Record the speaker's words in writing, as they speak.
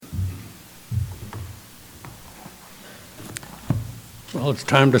Well, it's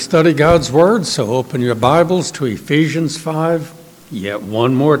time to study God's Word, so open your Bibles to Ephesians 5 yet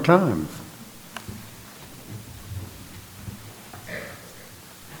one more time.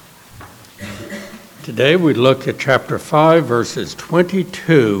 Today we look at chapter 5, verses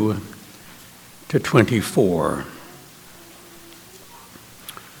 22 to 24.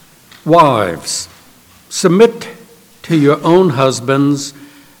 Wives, submit to your own husbands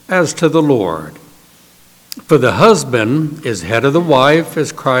as to the Lord. For the husband is head of the wife,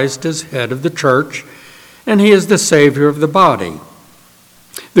 as Christ is head of the church, and he is the Savior of the body.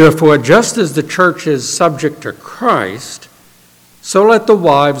 Therefore, just as the church is subject to Christ, so let the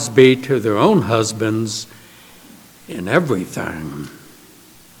wives be to their own husbands in everything.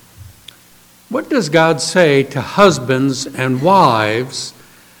 What does God say to husbands and wives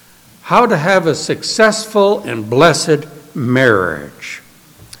how to have a successful and blessed marriage?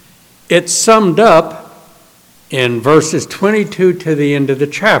 It's summed up in verses 22 to the end of the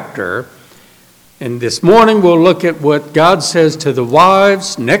chapter. And this morning we'll look at what God says to the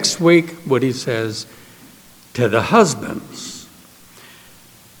wives. Next week, what he says to the husbands.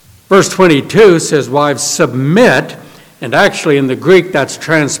 Verse 22 says, wives, submit. And actually in the Greek, that's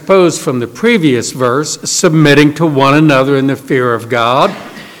transposed from the previous verse, submitting to one another in the fear of God.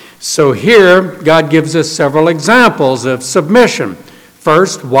 So here, God gives us several examples of submission.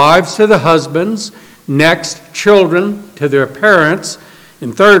 First, wives to the husbands. Next, children to their parents.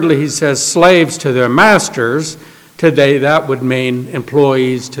 And thirdly, he says slaves to their masters. Today, that would mean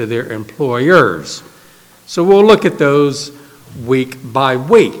employees to their employers. So we'll look at those week by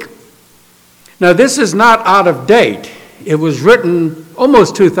week. Now, this is not out of date. It was written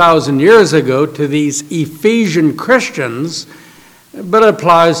almost 2,000 years ago to these Ephesian Christians, but it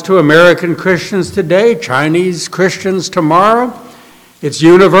applies to American Christians today, Chinese Christians tomorrow. It's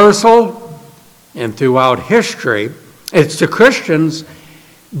universal. And throughout history, it's to Christians,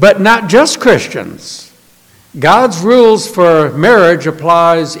 but not just Christians. God's rules for marriage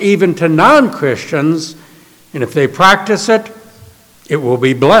applies even to non-Christians, and if they practice it, it will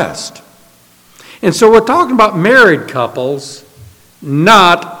be blessed. And so we're talking about married couples,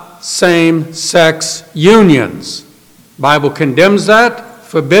 not same-sex unions. The Bible condemns that,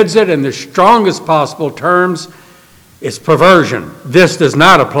 forbids it in the strongest possible terms. It's perversion. This does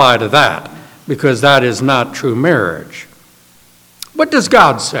not apply to that, because that is not true marriage. What does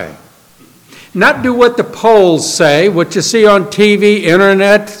God say? Not do what the polls say, what you see on TV,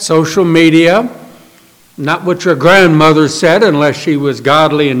 internet, social media, not what your grandmother said unless she was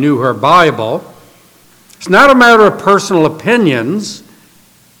godly and knew her Bible. It's not a matter of personal opinions,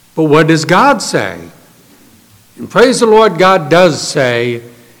 but what does God say? And praise the Lord, God does say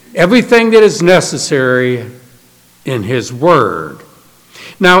everything that is necessary in His Word.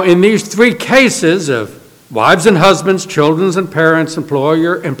 Now, in these three cases of wives and husbands, children and parents,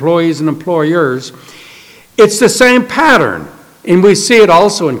 employees and employers, it's the same pattern. And we see it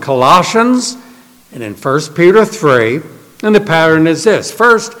also in Colossians and in 1 Peter 3. And the pattern is this.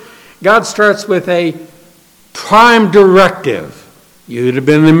 First, God starts with a prime directive. You that have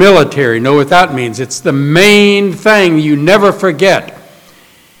been in the military know what that means. It's the main thing you never forget.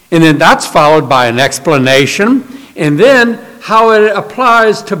 And then that's followed by an explanation. And then how it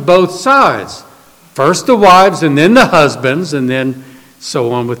applies to both sides. First the wives, and then the husbands, and then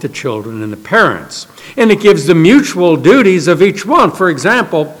so on with the children and the parents. And it gives the mutual duties of each one. For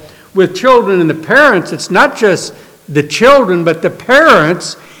example, with children and the parents, it's not just the children, but the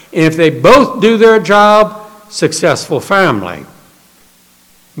parents. And if they both do their job, successful family.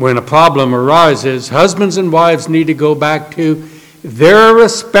 When a problem arises, husbands and wives need to go back to their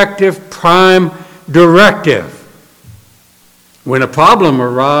respective prime directive. When a problem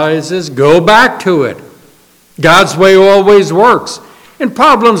arises, go back to it. God's way always works. And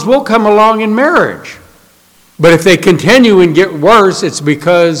problems will come along in marriage. But if they continue and get worse, it's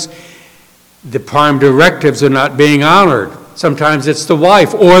because the prime directives are not being honored. Sometimes it's the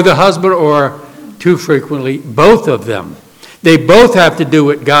wife or the husband, or too frequently, both of them. They both have to do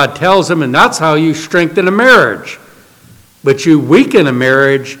what God tells them, and that's how you strengthen a marriage. But you weaken a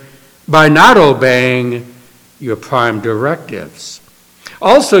marriage by not obeying your prime directives.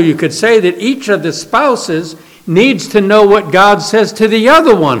 Also, you could say that each of the spouses needs to know what God says to the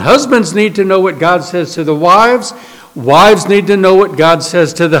other one. Husbands need to know what God says to the wives. Wives need to know what God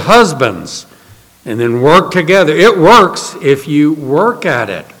says to the husbands. And then work together. It works if you work at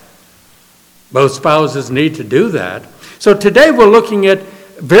it. Both spouses need to do that. So today we're looking at,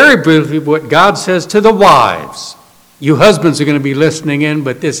 very briefly, what God says to the wives. You husbands are going to be listening in,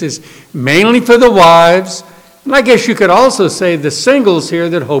 but this is mainly for the wives. And I guess you could also say the singles here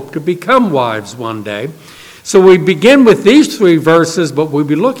that hope to become wives one day. So we begin with these 3 verses, but we'll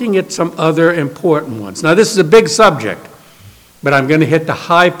be looking at some other important ones. Now, this is a big subject, but I'm going to hit the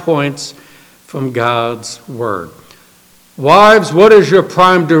high points from God's Word. Wives, what is your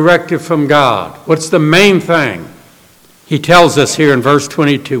prime directive from God? What's the main thing? He tells us here in verse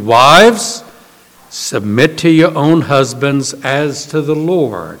 22, wives, submit to your own husbands as to the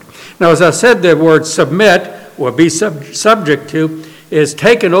Lord. Now, as I said, the word submit, or be subject to, is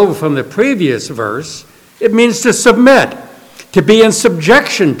taken over from the previous verse. It means to submit, to be in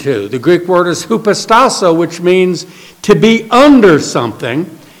subjection to. The Greek word is hupostasso, which means to be under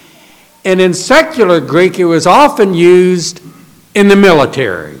something. And in secular Greek, it was often used in the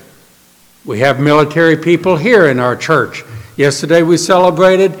military. We have military people here in our church. Yesterday we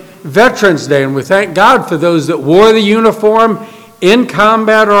celebrated Veterans Day, and we thank God for those that wore the uniform in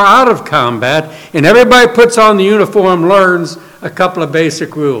combat or out of combat. And everybody puts on the uniform learns a couple of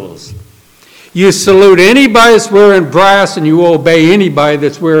basic rules. You salute anybody that's wearing brass, and you obey anybody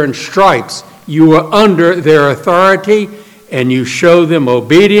that's wearing stripes. You are under their authority, and you show them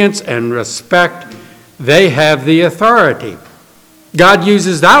obedience and respect. They have the authority. God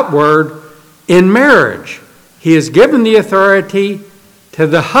uses that word in marriage. He has given the authority to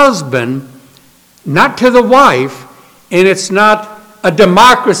the husband, not to the wife, and it's not a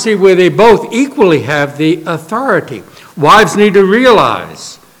democracy where they both equally have the authority. Wives need to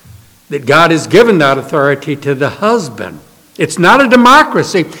realize that God has given that authority to the husband. It's not a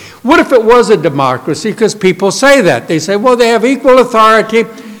democracy. What if it was a democracy? Because people say that. They say, well, they have equal authority,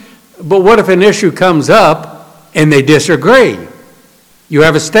 but what if an issue comes up and they disagree? You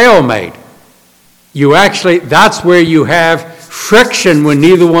have a stalemate. That's where you have friction when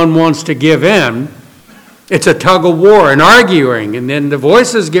neither one wants to give in. It's a tug of war and arguing, and then the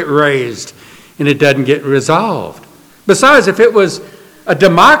voices get raised and it doesn't get resolved. Besides, if it was a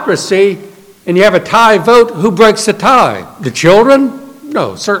democracy and you have a tie vote, who breaks the tie? The children?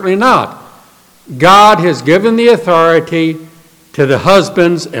 No, certainly not. God has given the authority to the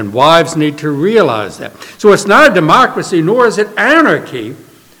husbands, and wives need to realize that. So it's not a democracy, nor is it anarchy,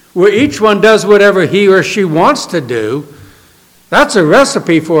 where each one does whatever he or she wants to do. That's a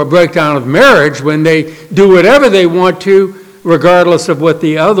recipe for a breakdown of marriage, when they do whatever they want to, regardless of what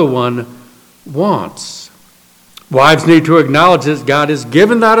the other one wants. Wives need to acknowledge that God has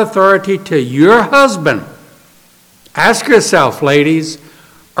given that authority to your husband. Ask yourself, ladies,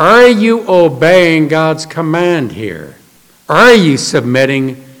 are you obeying God's command here? Are you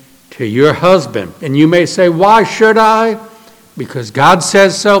submitting to your husband? And you may say, why should I? Because God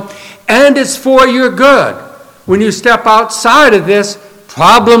says so, and it's for your good. When you step outside of this,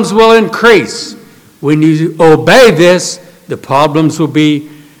 problems will increase. When you obey this, the problems will be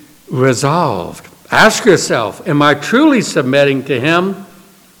resolved. Ask yourself, am I truly submitting to him,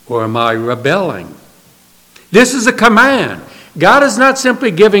 or am I rebelling? This is a command. God is not simply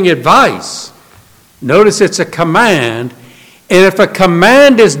giving advice. Notice it's a command. And if a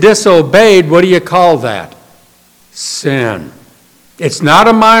command is disobeyed, what do you call that? Sin. It's not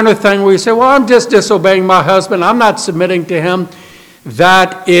a minor thing where you say, well, I'm just disobeying my husband. I'm not submitting to him.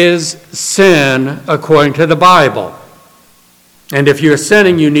 That is sin according to the Bible. And if you're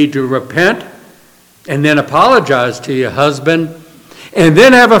sinning, you need to repent and then apologize to your husband, and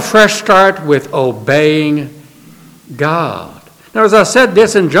then have a fresh start with obeying God. Now, as I said,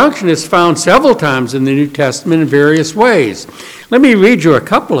 this injunction is found several times in the New Testament in various ways. Let me read you a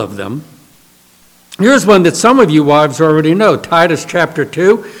couple of them. Here's one that some of you wives already know, Titus chapter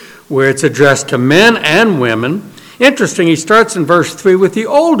 2, where it's addressed to men and women. Interesting, he starts in verse 3 with the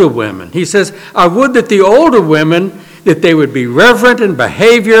older women. He says, I would that the older women, that they would be reverent in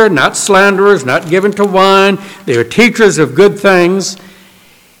behavior, not slanderers, not given to wine. They are teachers of good things.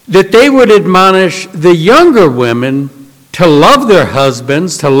 That they would admonish the younger women to love their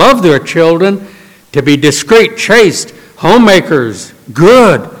husbands, to love their children, to be discreet, chaste, homemakers,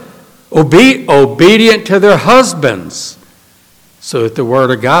 good, obedient to their husbands, so that the word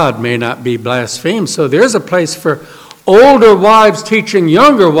of God may not be blasphemed. So there's a place for older wives teaching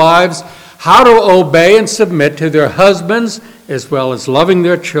younger wives how to obey and submit to their husbands, as well as loving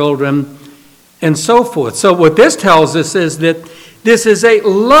their children, and so forth. So what this tells us is that this is a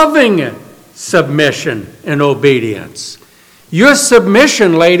loving submission and obedience. Your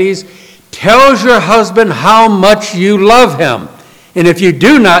submission, ladies, tells your husband how much you love him. And if you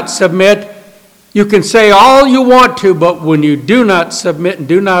do not submit, you can say all you want to, but when you do not submit and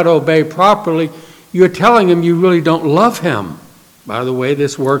do not obey properly, you're telling him you really don't love him. By the way,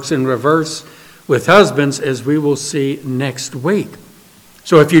 this works in reverse with husbands, as we will see next week.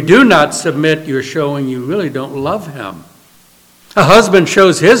 So if you do not submit, you're showing you really don't love him. A husband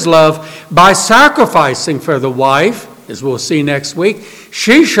shows his love by sacrificing for the wife, as we'll see next week.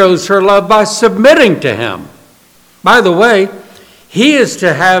 She shows her love by submitting to him. By the way, he is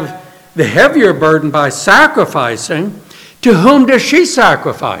to have the heavier burden by sacrificing. To whom does she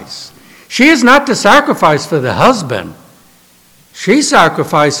sacrifice? She is not to sacrifice for the husband. She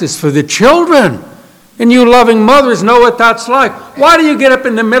sacrifices for the children. And you loving mothers know what that's like. Why do you get up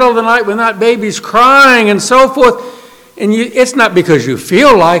in the middle of the night when that baby's crying and so forth? And it's not because you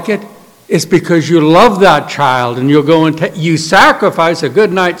feel like it. It's because you love that child and you'll go and you sacrifice a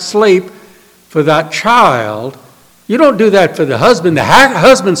good night's sleep for that child. You don't do that for the husband. The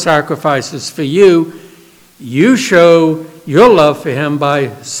husband sacrifices for you. You show your love for him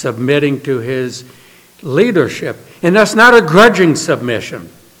by submitting to his leadership. And that's not a grudging submission.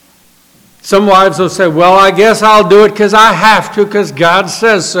 Some wives will say, well, I guess I'll do it because I have to, because God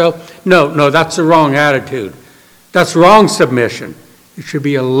says so. No, that's the wrong attitude. That's wrong submission. It should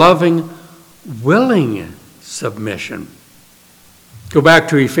be a loving, willing submission. Go back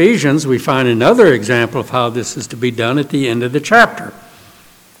to Ephesians, we find another example of how this is to be done at the end of the chapter.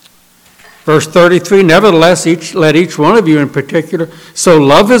 Verse 33, nevertheless, let each one of you in particular so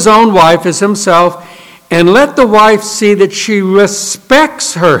love his own wife as himself, and let the wife see that she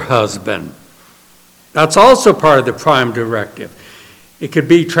respects her husband. That's also part of the prime directive. It could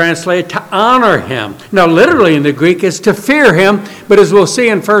be translated to honor him. Now, literally in the Greek, it's to fear him. But as we'll see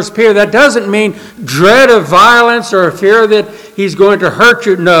in 1 Peter, that doesn't mean dread of violence or a fear that he's going to hurt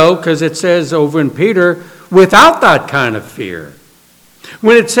you. No, because it says over in Peter, without that kind of fear.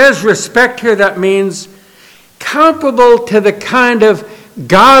 When it says respect here, that means comparable to the kind of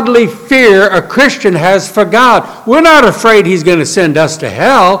godly fear a Christian has for God. We're not afraid he's going to send us to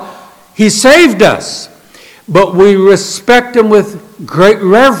hell. He saved us. But we respect him with great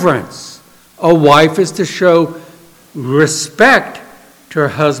reverence. A wife is to show respect to her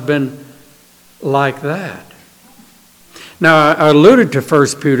husband like that. Now, I alluded to 1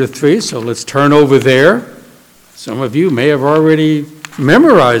 Peter 3, so let's turn over there. Some of you may have already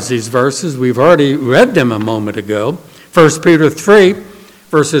memorized these verses. We've already read them a moment ago. 1 Peter 3,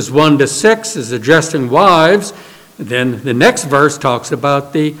 verses 1 to 6 is addressing wives. Then the next verse talks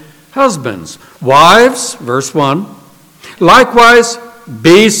about the husbands. Wives, verse 1, likewise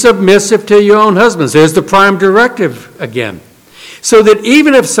be submissive to your own husbands. There's the prime directive again. So that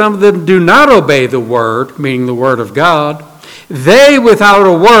even if some of them do not obey the word, meaning the word of God, they without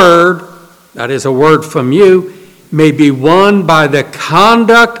a word, that is a word from you, may be won by the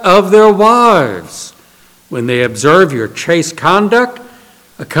conduct of their wives when they observe your chaste conduct,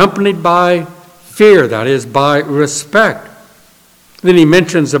 accompanied by fear, that is, by respect. Then he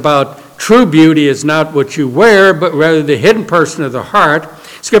mentions about true beauty is not what you wear, but rather the hidden person of the heart.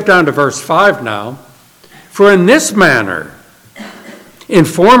 Skip down to verse 5 now. For in this manner, in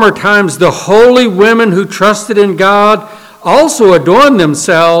former times, the holy women who trusted in God also adorned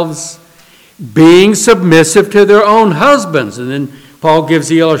themselves, being submissive to their own husbands. And then Paul gives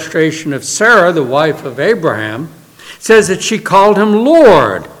the illustration of Sarah, the wife of Abraham. It says that she called him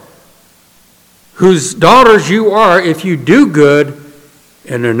Lord, whose daughters you are if you do good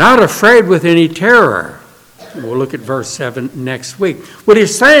and are not afraid with any terror. We'll look at verse 7 next week. What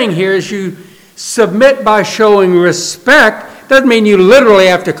he's saying here is you submit by showing respect. Doesn't mean you literally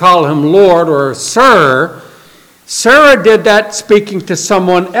have to call him Lord or Sir. Sarah did that speaking to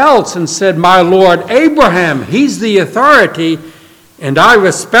someone else and said, my Lord Abraham, he's the authority, and I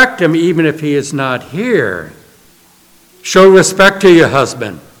respect him even if he is not here. Show respect to your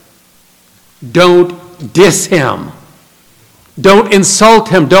husband. Don't diss him. Don't insult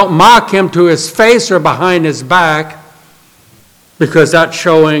him. Don't mock him to his face or behind his back, because that's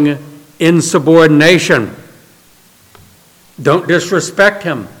showing insubordination. Don't disrespect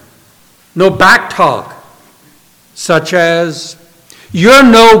him. No back talk, such as, you're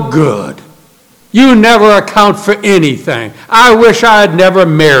no good. You never account for anything. I wish I had never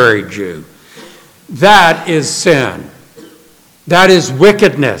married you. That is sin. That is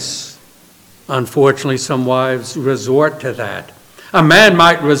wickedness. Unfortunately, some wives resort to that. A man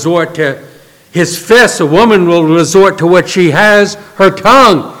might resort to his fists. A woman will resort to what she has, her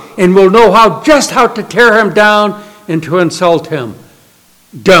tongue, and will know just how to tear him down and to insult him.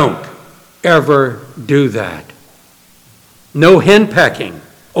 Don't ever do that. No henpecking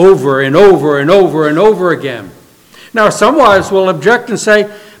over and over and over and over again. Now, some wives will object and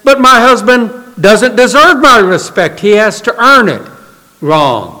say, but my husband doesn't deserve my respect. He has to earn it.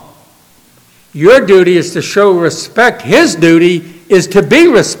 Wrong. Your duty is to show respect. His duty is to be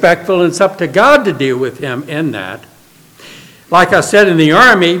respectful, and it's up to God to deal with him in that. Like I said in the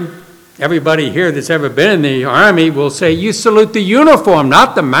Army, Everybody here that's ever been in the Army will say you salute the uniform,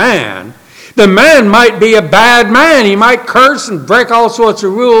 not the man. The man might be a bad man. He might curse and break all sorts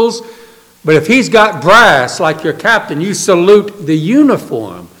of rules. But if he's got brass like your captain, you salute the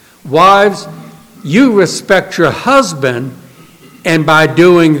uniform. Wives, you respect your husband, and by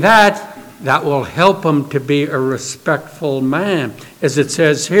doing that, that will help him to be a respectful man, as it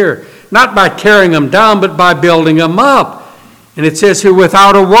says here. Not by tearing him down, but by building him up. And it says here,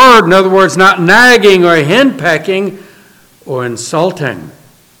 without a word, in other words, not nagging or henpecking or insulting.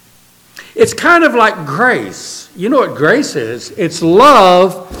 It's kind of like grace. You know what grace is? It's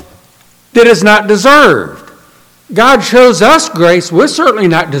love that is not deserved. God shows us grace. We're certainly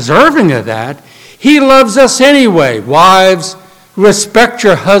not deserving of that. He loves us anyway. Wives, respect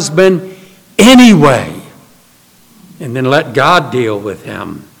your husband anyway. And then let God deal with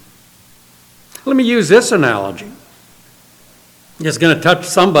him. Let me use this analogy. It's going to touch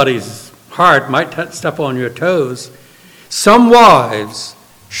somebody's heart, might step on your toes. Some wives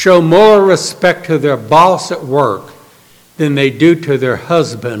show more respect to their boss at work than they do to their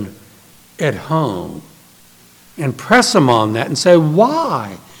husband at home. And press them on that and say,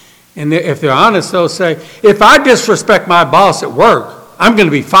 why? And if they're honest, they'll say, if I disrespect my boss at work, I'm going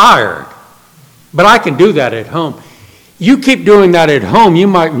to be fired. But I can do that at home. You keep doing that at home, you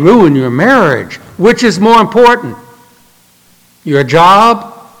might ruin your marriage. Which is more important? Your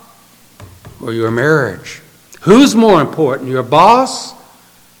job or your marriage? Who's more important, your boss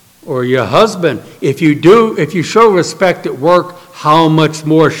or your husband? If you show respect at work, how much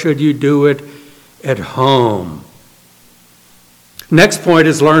more should you do it at home? Next point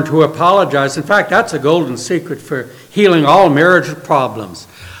is learn to apologize. In fact, that's a golden secret for healing all marriage problems.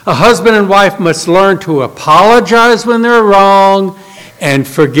 A husband and wife must learn to apologize when they're wrong and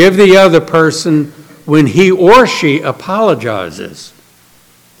forgive the other person when he or she apologizes.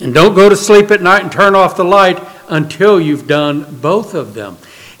 And don't go to sleep at night and turn off the light until you've done both of them.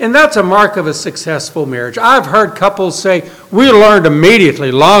 And that's a mark of a successful marriage. I've heard couples say, we learned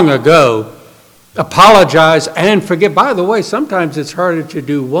immediately long ago, apologize and forgive. By the way, sometimes it's harder to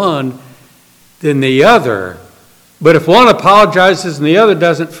do one than the other. But if one apologizes and the other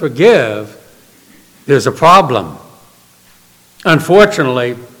doesn't forgive, there's a problem.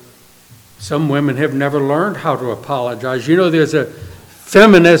 Unfortunately, some women have never learned how to apologize. You know, there's a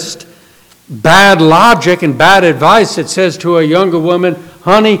feminist bad logic and bad advice that says to a younger woman,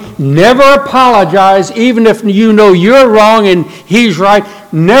 honey, never apologize, even if you know you're wrong and he's right.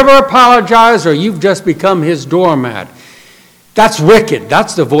 Never apologize or you've just become his doormat. That's wicked.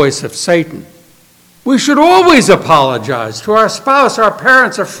 That's the voice of Satan. We should always apologize to our spouse, our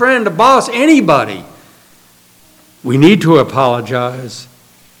parents, a friend, a boss, anybody. We need to apologize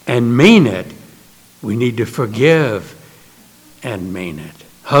and mean it. We need to forgive and mean it.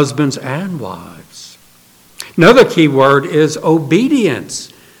 Husbands and wives. Another key word is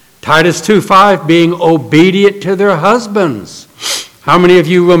obedience. Titus 2:5, being obedient to their husbands. How many of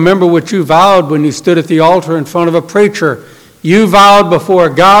you remember what you vowed when you stood at the altar in front of a preacher? You vowed before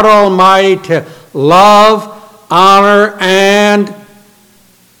God Almighty to love, honor, and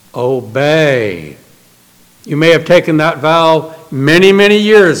obey. You may have taken that vow many, many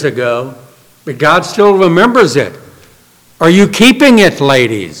years ago, but God still remembers it. Are you keeping it,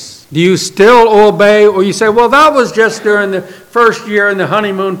 ladies? Do you still obey? Or you say, well, that was just during the first year in the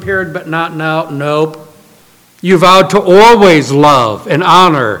honeymoon period, but not now. Nope. You vowed to always love and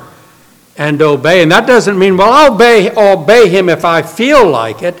honor and obey. And that doesn't mean, well, I'll obey him if I feel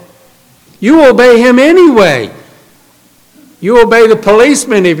like it. You obey him anyway. You obey the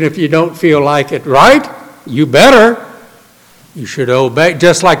policeman even if you don't feel like it, right? You better. You should obey,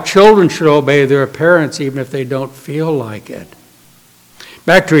 just like children should obey their parents even if they don't feel like it.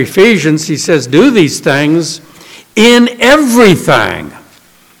 Back to Ephesians, he says, do these things in everything.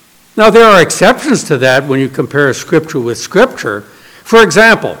 Now, there are exceptions to that when you compare Scripture with Scripture. For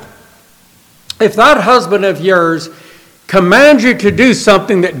example, if that husband of yours commands you to do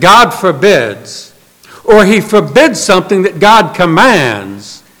something that God forbids, or he forbids something that God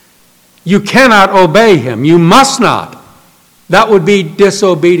commands, you cannot obey him. You must not. That would be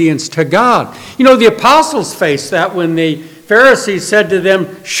disobedience to God. You know, the apostles faced that when the Pharisees said to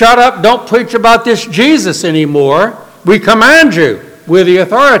them, shut up, don't preach about this Jesus anymore. We command you. We're the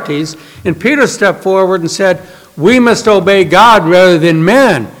authorities. And Peter stepped forward and said, we must obey God rather than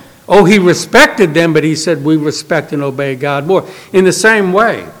men. Oh, he respected them, but he said we respect and obey God more. In the same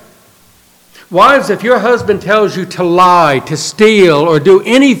way, wives, if your husband tells you to lie, to steal, or do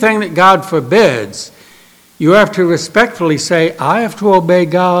anything that God forbids, you have to respectfully say, I have to obey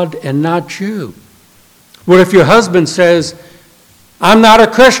God and not you. What if your husband says, I'm not a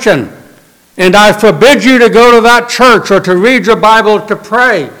Christian, and I forbid you to go to that church or to read your Bible or to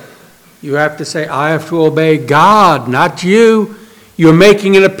pray. You have to say, I have to obey God, not you. You're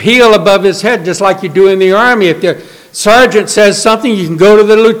making an appeal above his head, just like you do in the army. If the sergeant says something, you can go to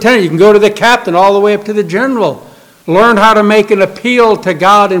the lieutenant, you can go to the captain, all the way up to the general. Learn how to make an appeal to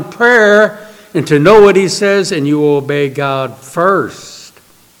God in prayer and to know what he says, and you will obey God first.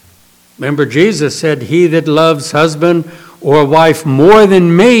 Remember, Jesus said, he that loves husband or wife more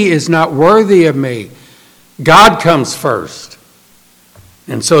than me is not worthy of me. God comes first.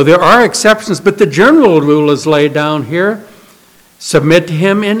 And so there are exceptions, but the general rule is laid down here. Submit to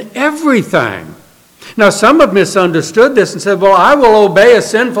him in everything. Now, some have misunderstood this and said, well, I will obey a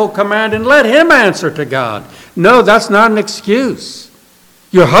sinful command and let him answer to God. No, that's not an excuse.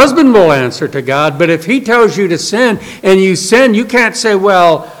 Your husband will answer to God, but if he tells you to sin and you sin, you can't say,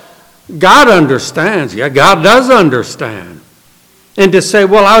 well, God understands. Yeah, God does understand. And to say,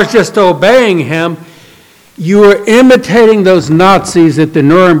 well, I was just obeying him, you are imitating those Nazis at the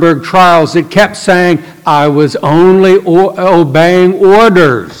Nuremberg trials that kept saying, I was only obeying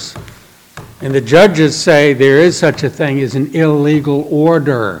orders. And the judges say there is such a thing as an illegal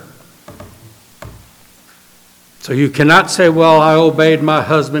order. So you cannot say, well, I obeyed my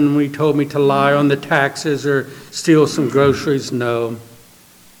husband when he told me to lie on the taxes or steal some groceries. No.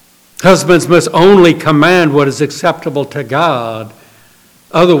 Husbands must only command what is acceptable to God.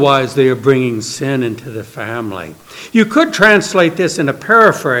 Otherwise, they are bringing sin into the family. You could translate this in a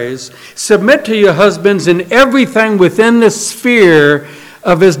paraphrase. Submit to your husbands in everything within the sphere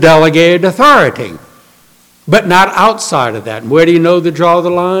of his delegated authority, but not outside of that. And where do you know to draw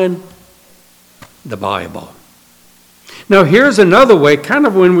the line? The Bible. Now, here's another way, kind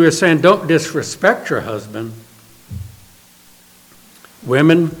of when we were saying don't disrespect your husband.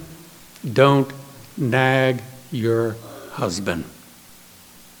 Women, don't nag your husband.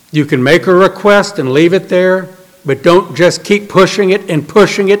 You can make a request and leave it there, but don't just keep pushing it and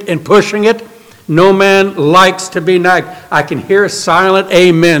pushing it and pushing it. No man likes to be nagged. I can hear silent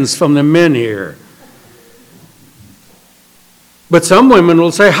amens from the men here. But some women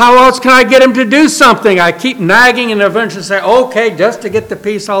will say, how else can I get him to do something? I keep nagging and eventually say, okay, just to get the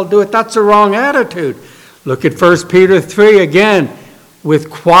peace, I'll do it. That's the wrong attitude. Look at 1 Peter 3 again, with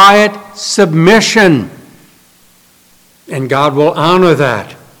quiet submission. And God will honor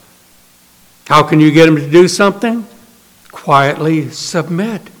that. How can you get him to do something? Quietly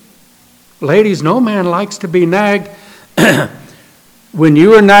submit. Ladies, no man likes to be nagged. When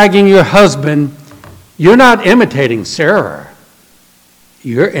you are nagging your husband, you're not imitating Sarah.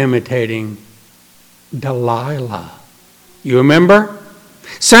 You're imitating Delilah. You remember?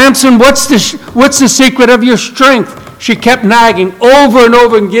 Samson, what's the secret of your strength? She kept nagging over and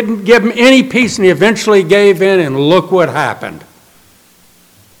over and didn't give him any peace, and he eventually gave in, and look what happened.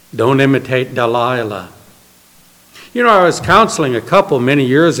 Don't imitate Delilah. You know, I was counseling a couple many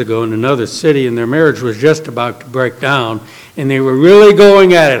years ago in another city, and their marriage was just about to break down, and they were really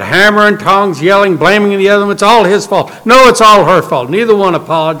going at it, hammer and tongs, yelling, blaming the other one. It's all his fault. No, it's all her fault. Neither one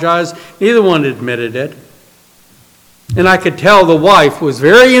apologized. Neither one admitted it. And I could tell the wife was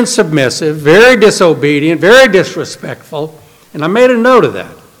very insubmissive, very disobedient, very disrespectful, and I made a note of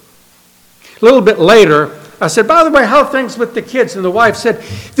that. A little bit later, I said, by the way, how are things with the kids? And the wife said,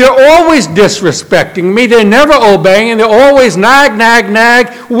 they're always disrespecting me. They're never obeying, and they're always nag, nag,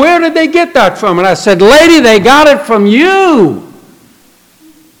 nag. Where did they get that from? And I said, lady, they got it from you.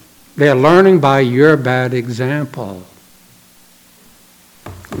 They're learning by your bad example.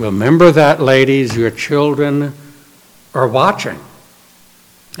 Remember that, ladies, your children are watching.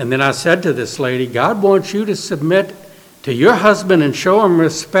 And then I said to this lady, God wants you to submit to your husband and show him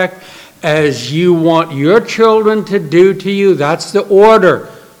respect as you want your children to do to you. That's the order.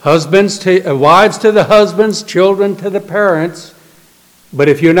 Husbands to wives to the husbands, children to the parents. But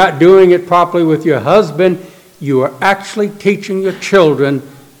if you're not doing it properly with your husband, you are actually teaching your children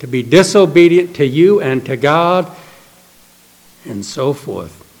to be disobedient to you and to God, and so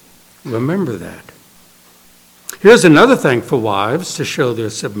forth. Remember that. Here's another thing for wives to show their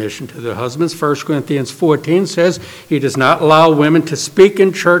submission to their husbands. 1 Corinthians 14 says he does not allow women to speak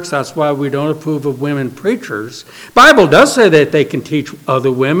in church. That's why we don't approve of women preachers. The Bible does say that they can teach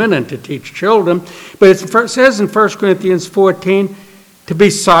other women and to teach children. But it says in 1 Corinthians 14 to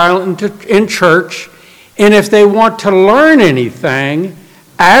be silent in church. And if they want to learn anything,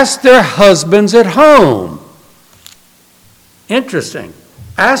 ask their husbands at home. Interesting.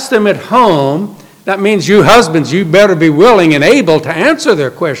 Ask them at home. That means you husbands, you better be willing and able to answer their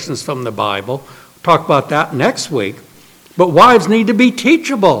questions from the Bible. We'll talk about that next week. But wives need to be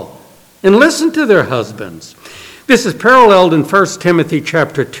teachable and listen to their husbands. This is paralleled in 1 Timothy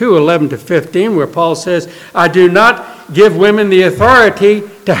chapter 2, 11 to 15, where Paul says, I do not give women the authority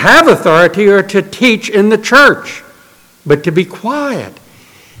to have authority or to teach in the church, but to be quiet.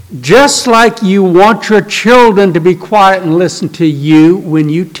 Just like you want your children to be quiet and listen to you when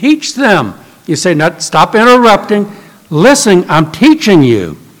you teach them. You say, no, stop interrupting. Listen, I'm teaching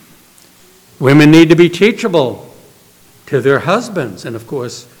you. Women need to be teachable to their husbands and, of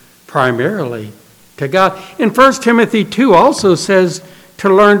course, primarily to God. And 1 Timothy 2 also says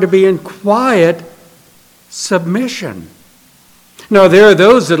to learn to be in quiet submission. Now, there are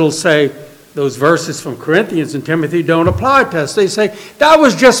those that will say those verses from Corinthians and Timothy don't apply to us. They say, that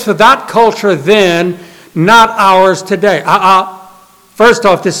was just for that culture then, not ours today. First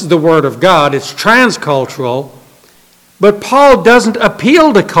off, this is the Word of God. It's transcultural. But Paul doesn't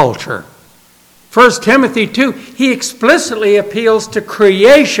appeal to culture. 1 Timothy 2, he explicitly appeals to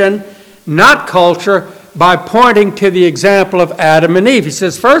creation, not culture, by pointing to the example of Adam and Eve. He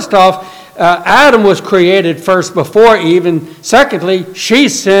says, first off, Adam was created first before Eve, and secondly, she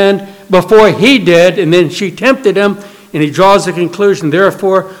sinned before he did, and then she tempted him, and he draws the conclusion,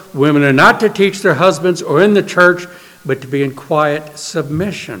 therefore, women are not to teach their husbands or in the church, but to be in quiet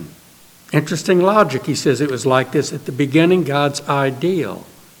submission. Interesting logic. He says it was like this at the beginning, God's ideal.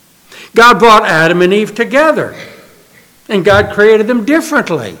 God brought Adam and Eve together, and God created them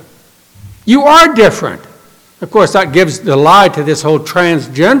differently. You are different. Of course, that gives the lie to this whole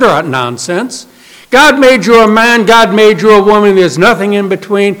transgender nonsense. God made you a man, God made you a woman, there's nothing in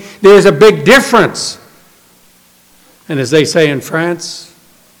between. There's a big difference. And as they say in France,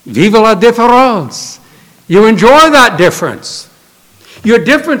 vive la différence. You enjoy that difference. Your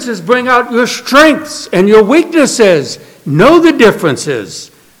differences bring out your strengths and your weaknesses. Know the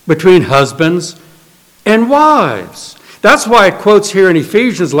differences between husbands and wives. That's why it quotes here in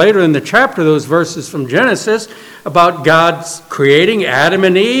Ephesians later in the chapter those verses from Genesis about God's creating Adam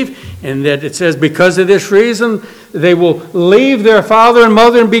and Eve, and that it says because of this reason they will leave their father and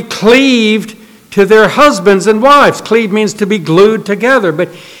mother and be cleaved to their husbands and wives. Cleave means to be glued together, but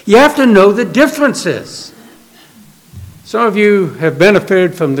you have to know the differences. Some of you have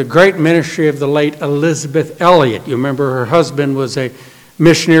benefited from the great ministry of the late Elizabeth Elliot. You remember her husband was a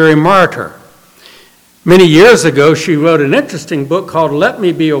missionary martyr. Many years ago, she wrote an interesting book called Let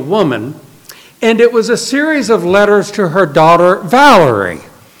Me Be a Woman, and it was a series of letters to her daughter, Valerie.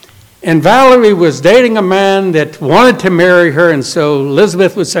 And Valerie was dating a man that wanted to marry her, and so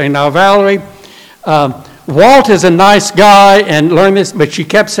Elizabeth would say, now, Valerie, Walt is a nice guy, and learn this, but she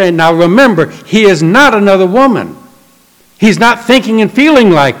kept saying, now remember, he is not another woman. He's not thinking and feeling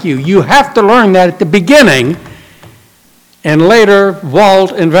like you. You have to learn that at the beginning. And later,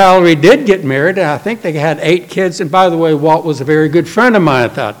 Walt and Valerie did get married, and I think they had 8 kids. And by the way, Walt was a very good friend of mine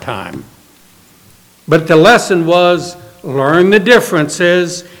at that time. But the lesson was learn the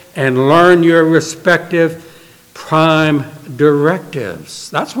differences and learn your respective prime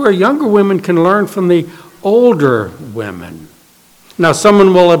directives. That's where younger women can learn from the older women. Now,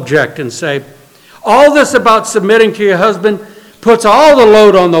 someone will object and say, all this about submitting to your husband puts all the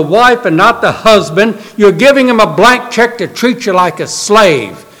load on the wife and not the husband. You're giving him a blank check to treat you like a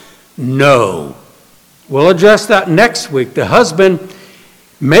slave. No. We'll address that next week. The husband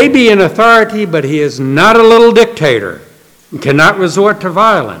may be in authority, but he is not a little dictator and cannot resort to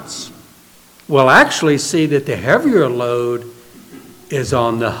violence. We'll actually see that the heavier load is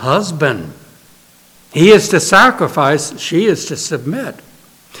on the husband. He is to sacrifice, she is to submit.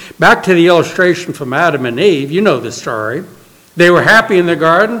 Back to the illustration from Adam and Eve, you know the story. They were happy in the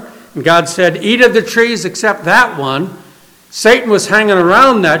garden, and God said, eat of the trees except that one. Satan was hanging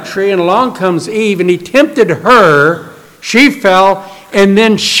around that tree, and along comes Eve, and he tempted her. She fell, and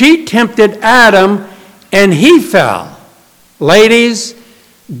then she tempted Adam, and he fell. Ladies,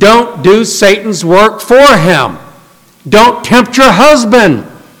 don't do Satan's work for him. Don't tempt your husband.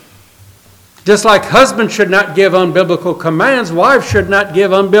 Just like husbands should not give unbiblical commands, wives should not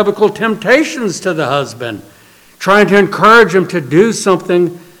give unbiblical temptations to the husband, trying to encourage him to do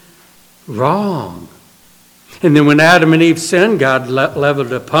something wrong. And then when Adam and Eve sinned, God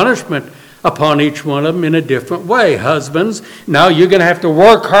leveled a punishment upon each one of them in a different way. Husbands, now you're going to have to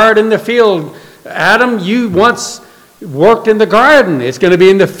work hard in the field. Adam, you once worked in the garden. It's going to be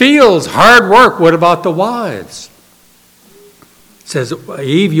in the fields, hard work. What about the wives? It says,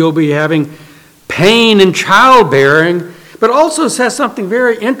 Eve, you'll be having pain in childbearing, but also says something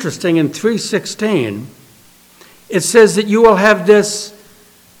very interesting in 3:16. It says that you will have this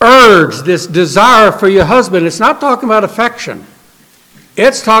urge, this desire for your husband. It's not talking about affection.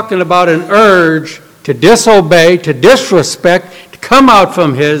 It's talking about an urge to disobey, to disrespect, to come out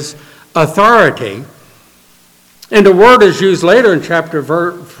from his authority. And the word is used later in chapter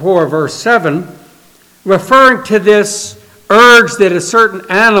 4, verse 7, referring to this urge that a certain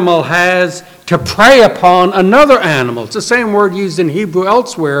animal has to prey upon another animal. It's the same word used in Hebrew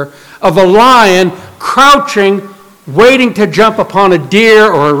elsewhere of a lion crouching, waiting to jump upon a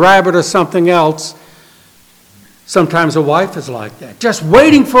deer or a rabbit or something else. Sometimes a wife is like that, just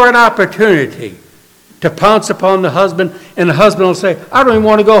waiting for an opportunity to pounce upon the husband, and the husband will say, I don't even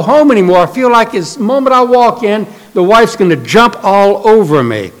want to go home anymore. I feel like the moment I walk in, the wife's going to jump all over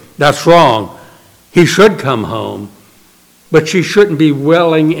me. That's wrong. He should come home, but she shouldn't be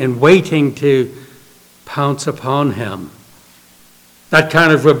willing and waiting to pounce upon him. That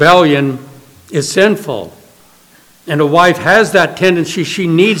kind of rebellion is sinful. And a wife has that tendency. She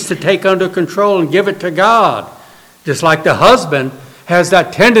needs to take under control and give it to God. Just like the husband has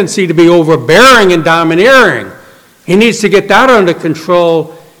that tendency to be overbearing and domineering. He needs to get that under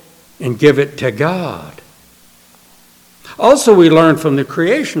control and give it to God. Also, we learn from the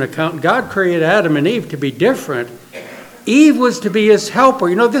creation account, God created Adam and Eve to be different. Eve was to be his helper.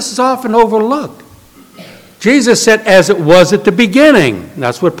 You know, this is often overlooked. Jesus said, as it was at the beginning.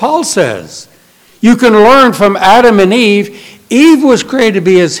 That's what Paul says. You can learn from Adam and Eve. Eve was created to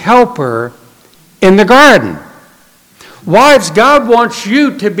be his helper in the garden. Wives, God wants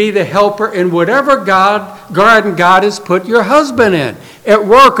you to be the helper in whatever garden God has put your husband in. At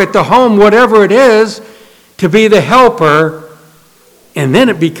work, at the home, whatever it is, to be the helper, and then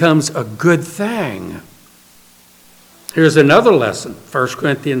it becomes a good thing. Here's another lesson, 1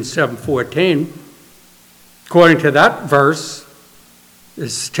 Corinthians 7:14. According to that verse,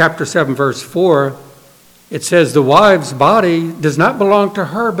 this is chapter 7, verse 4, it says the wife's body does not belong to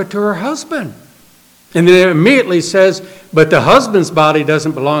her, but to her husband. And then it immediately says, but the husband's body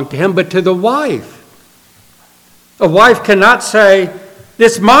doesn't belong to him, but to the wife. A wife cannot say,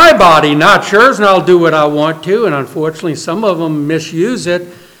 it's my body, not yours, and I'll do what I want to. And unfortunately, some of them misuse it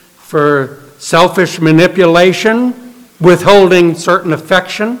for selfish manipulation, withholding certain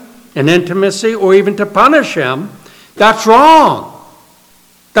affection and intimacy, or even to punish him. That's wrong.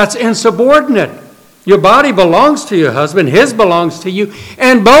 That's insubordinate. Your body belongs to your husband, his belongs to you,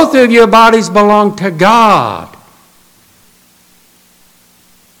 and both of your bodies belong to God.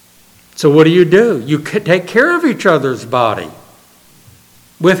 So what do? You take care of each other's body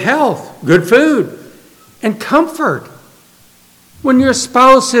with health, good food, and comfort. When your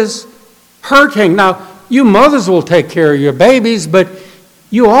spouse is hurting, now you mothers will take care of your babies, but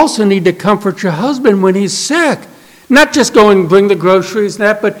you also need to comfort your husband when he's sick. Not just go and bring the groceries and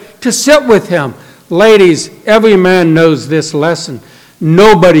that, but to sit with him. Ladies, every man knows this lesson.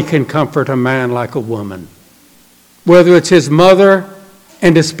 Nobody can comfort a man like a woman. Whether it's his mother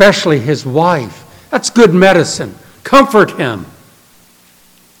and especially his wife. That's good medicine. Comfort him.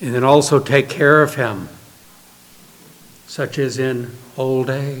 And then also take care of him, such as in old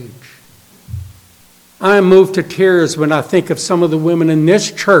age. I am moved to tears when I think of some of the women in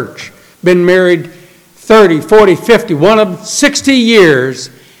this church, been married 30, 40, 50, one of them 60 years,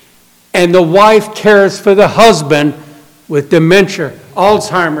 and the wife cares for the husband with dementia,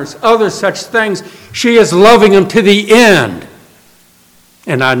 Alzheimer's, other such things. She is loving him to the end.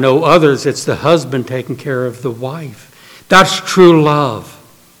 And I know others, it's the husband taking care of the wife. That's true love.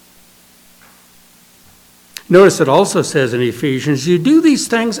 Notice it also says in Ephesians, you do these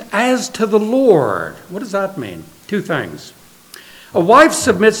things as to the Lord. What does that mean? Two things. A wife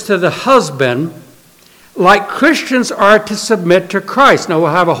submits to the husband like Christians are to submit to Christ. Now, we'll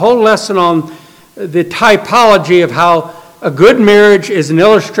have a whole lesson on the typology of how a good marriage is an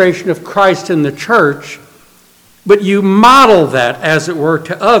illustration of Christ in the church, but you model that, as it were,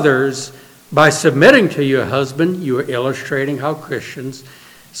 to others by submitting to your husband. You are illustrating how Christians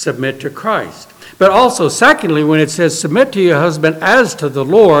submit to Christ. But also, secondly, when it says submit to your husband as to the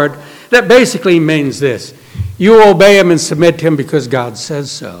Lord, that basically means this. You obey him and submit to him because God says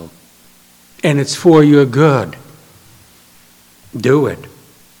so. And it's for your good. Do it.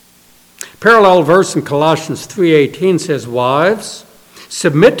 Parallel verse in Colossians 3:18 says, wives,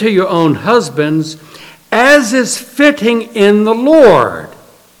 submit to your own husbands as is fitting in the Lord.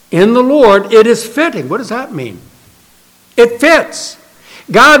 In the Lord, it is fitting. What does that mean? It fits.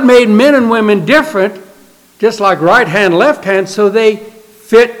 God made men and women different, just like right hand, left hand, so they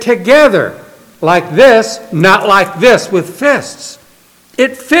fit together. Like this, not like this with fists.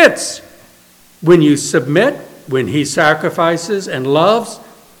 It fits. When you submit, when he sacrifices and loves,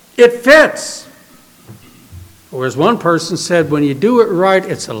 it fits. Or as one person said, when you do it right,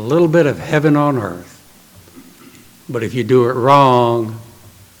 it's a little bit of heaven on earth. But if you do it wrong,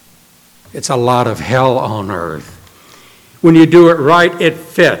 it's a lot of hell on earth. When you do it right, it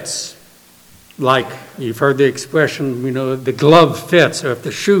fits. Like you've heard the expression, the glove fits, or if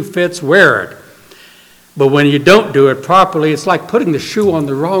the shoe fits, wear it. But when you don't do it properly, it's like putting the shoe on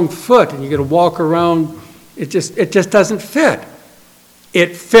the wrong foot and you're going to walk around, it just doesn't fit.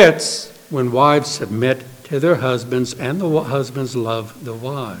 It fits when wives submit to their husbands and the husbands love the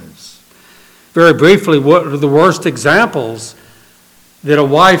wives. Very briefly, what are the worst examples that a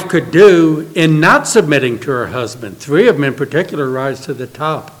wife could do in not submitting to her husband? 3 of them in particular rise to the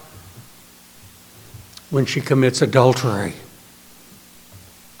top. When she commits adultery.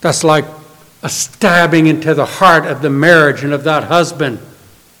 That's like a stabbing into the heart of the marriage and of that husband.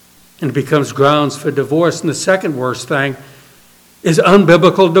 And it becomes grounds for divorce. And the second worst thing is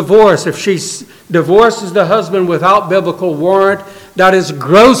unbiblical divorce. If she divorces the husband without biblical warrant, that is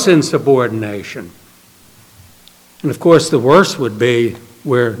gross insubordination. And of course, the worst would be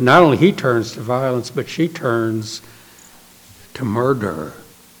where not only he turns to violence, but she turns to murder.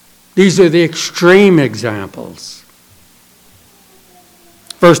 These are the extreme examples.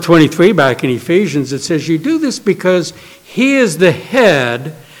 Verse 23 back in Ephesians, it says, you do this because he is the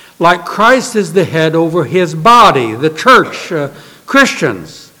head, like Christ is the head over his body, the church,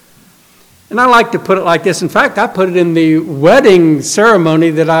 Christians. And I like to put it like this. In fact, I put it in the wedding ceremony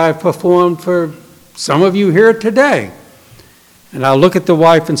that I performed for some of you here today. And I'll look at the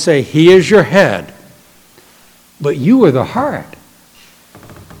wife and say, he is your head, but you are the heart.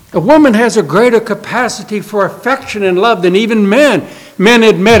 A woman has a greater capacity for affection and love than even men. Men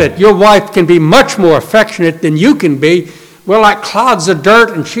admit it. Your wife can be much more affectionate than you can be. We're like clods of dirt,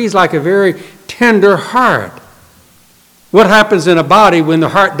 and she's like a very tender heart. What happens in a body when the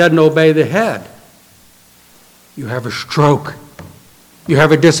heart doesn't obey the head? You have a stroke. You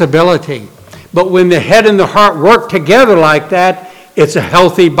have a disability. But when the head and the heart work together like that, it's a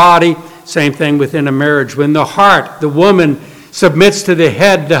healthy body. Same thing within a marriage. When the heart, the woman, submits to the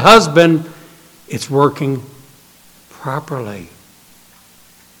head, the husband, it's working properly.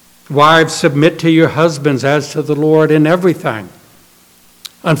 Wives, submit to your husbands as to the Lord in everything.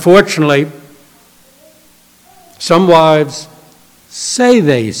 Unfortunately, some wives say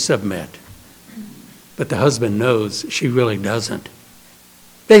they submit, but the husband knows she really doesn't.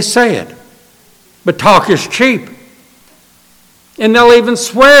 They say it, but talk is cheap. And they'll even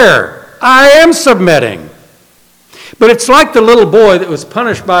swear, I am submitting. But it's like the little boy that was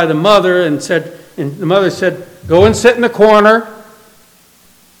punished by the mother and the mother said, go and sit in the corner.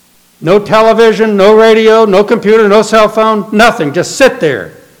 No television, no radio, no computer, no cell phone, nothing. Just sit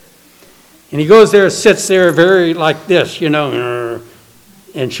there. And he goes there, sits there very like this, And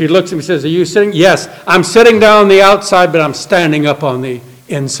she looks at him and says, are you sitting? Yes, I'm sitting down on the outside, but I'm standing up on the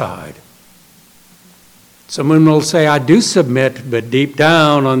inside. Someone will say, I do submit, but deep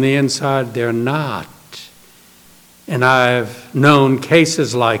down on the inside, they're not. And I've known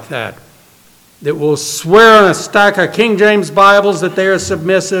cases like that will swear on a stack of King James Bibles that they are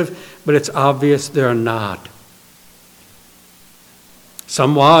submissive, but it's obvious they're not.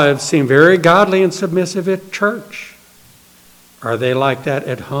 Some wives seem very godly and submissive at church. Are they like that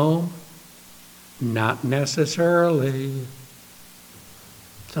at home? Not necessarily.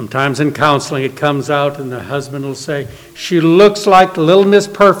 Sometimes in counseling it comes out and the husband will say, she looks like little Miss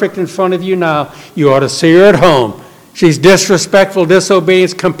Perfect in front of you now. You ought to see her at home. She's disrespectful,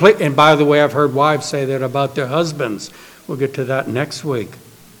 disobedient, complete. And by the way, I've heard wives say that about their husbands. We'll get to that next week.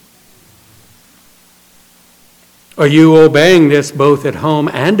 Are you obeying this both at home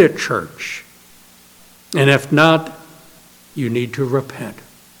and at church? And if not, you need to repent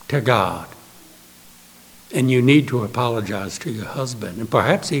to God. And you need to apologize to your husband and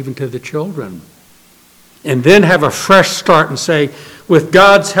perhaps even to the children. And then have a fresh start and say, with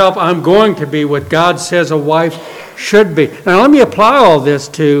God's help, I'm going to be what God says a wife should be. Now let me apply all this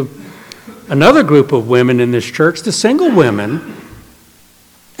to another group of women in this church, the single women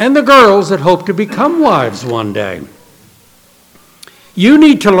and the girls that hope to become wives one day. You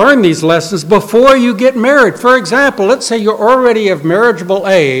need to learn these lessons before you get married. For example, let's say you're already of marriageable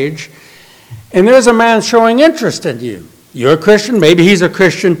age and there's a man showing interest in you. You're a Christian, maybe he's a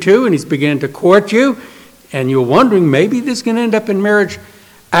Christian too, and he's beginning to court you, and you're wondering, maybe this is going to end up in marriage.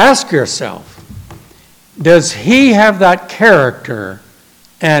 Ask yourself, does he have that character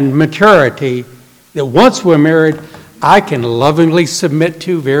and maturity that once we're married, I can lovingly submit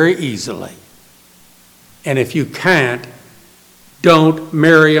to very easily? And if you can't, don't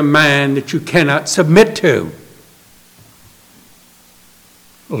marry a man that you cannot submit to.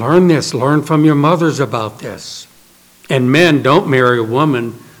 Learn this. Learn from your mothers about this. And men, don't marry a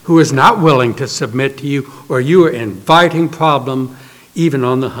woman who is not willing to submit to you, or you are inviting problem even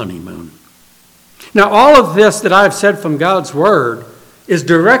on the honeymoon. Now, all of this that I've said from God's Word is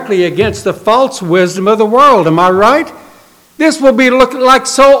directly against the false wisdom of the world. Am I right? This will be looking like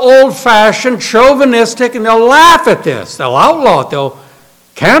so old-fashioned, chauvinistic, and they'll laugh at this. They'll outlaw it. They'll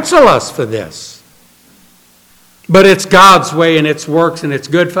cancel us for this. But it's God's way, and it works, and it's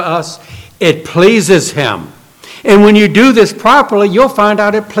good for us. It pleases Him. And when you do this properly, you'll find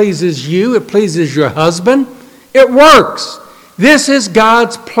out it pleases you. It pleases your husband. It works. This is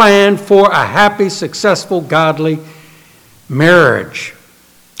God's plan for a happy, successful, godly marriage.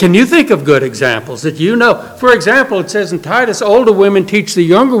 Can you think of good examples that you know? For example, it says in Titus, older women teach the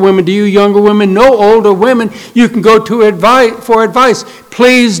younger women. Do you younger women know older women you can go to for advice?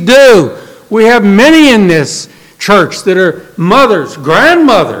 Please do. We have many in this church that are mothers,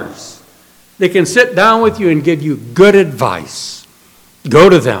 grandmothers. They can sit down with you and give you good advice. Go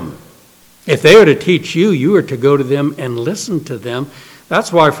to them. If they were to teach you, you are to go to them and listen to them.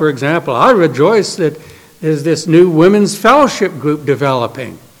 That's why, for example, I rejoice that there's this new women's fellowship group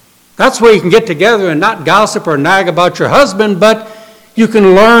developing. That's where you can get together and not gossip or nag about your husband, but you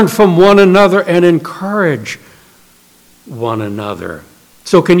can learn from one another and encourage one another.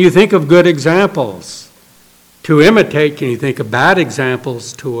 So can you think of good examples to imitate? Can you think of bad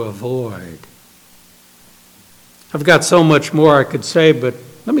examples to avoid? I've got so much more I could say, but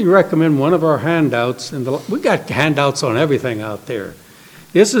let me recommend one of our handouts. We got handouts on everything out there.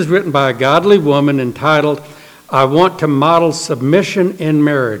 This is written by a godly woman entitled, I Want to Model Submission in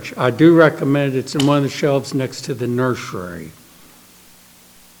Marriage. I do recommend it. It's in one of the shelves next to the nursery.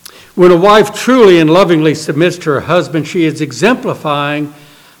 When a wife truly and lovingly submits to her husband, she is exemplifying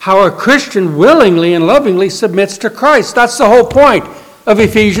how a Christian willingly and lovingly submits to Christ. That's the whole point of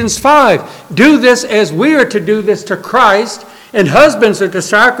Ephesians 5. Do this as we are to do this to Christ, and husbands are to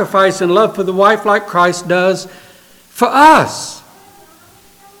sacrifice and love for the wife like Christ does for us.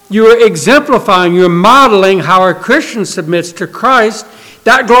 You are exemplifying, you're modeling how a Christian submits to Christ.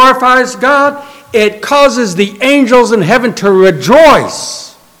 That glorifies God. It causes the angels in heaven to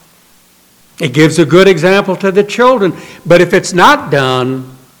rejoice. It gives a good example to the children. But if it's not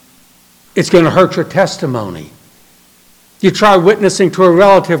done, it's going to hurt your testimony. You try witnessing to a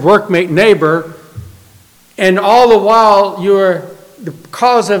relative, workmate, neighbor, and all the while you're the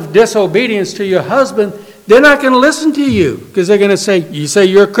cause of disobedience to your husband, they're not going to listen to you because they're going to say, you say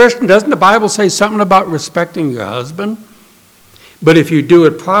you're a Christian. Doesn't the Bible say something about respecting your husband? But if you do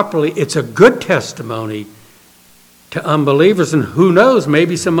it properly, it's a good testimony to unbelievers. And who knows,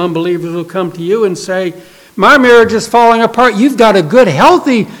 maybe some unbelievers will come to you and say, my marriage is falling apart. You've got a good,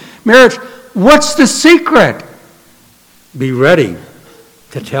 healthy marriage. What's the secret? Be ready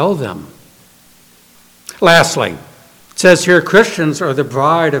to tell them. Lastly, it says here Christians are the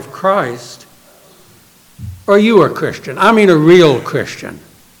bride of Christ. Are you a Christian? I mean a real Christian.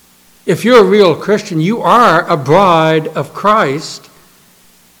 If you're a real Christian, you are a bride of Christ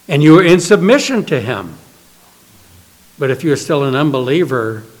and you are in submission to Him. But if you're still an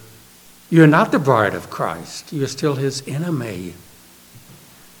unbeliever, you're not the bride of Christ. You're still His enemy.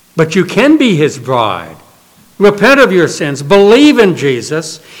 But you can be His bride. Repent of your sins. Believe in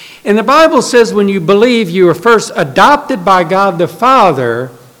Jesus. And the Bible says when you believe, you are first adopted by God the Father,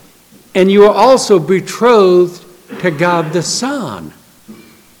 and you are also betrothed to God the Son.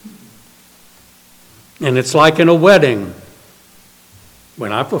 And it's like in a wedding.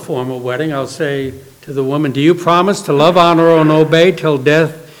 When I perform a wedding, I'll say to the woman, do you promise to love, honor, and obey till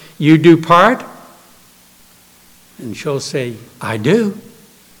death you do part? And she'll say, I do.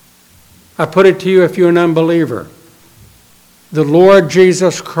 I put it to you if you're an unbeliever. The Lord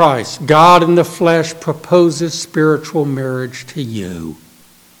Jesus Christ, God in the flesh, proposes spiritual marriage to you.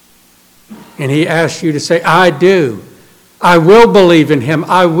 And He asks you to say, I do. I will believe in Him.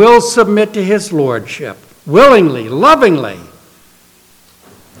 I will submit to His lordship. Willingly, lovingly.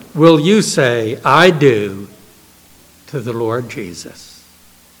 Will you say, I do, to the Lord Jesus?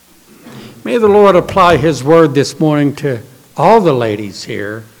 May the Lord apply His word this morning to all the ladies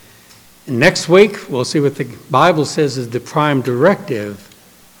here. And next week, we'll see what the Bible says is the prime directive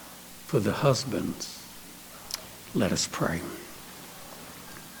for the husbands. Let us pray.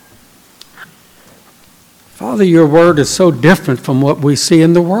 Father, your word is so different from what we see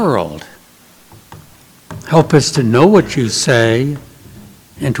in the world. Help us to know what you say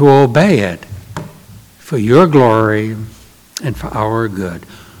and to obey it for your glory and for our good.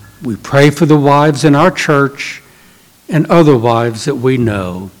 We pray for the wives in our church and other wives that we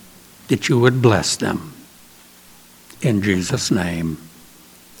know, that you would bless them. In Jesus' name,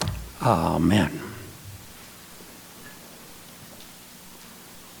 amen.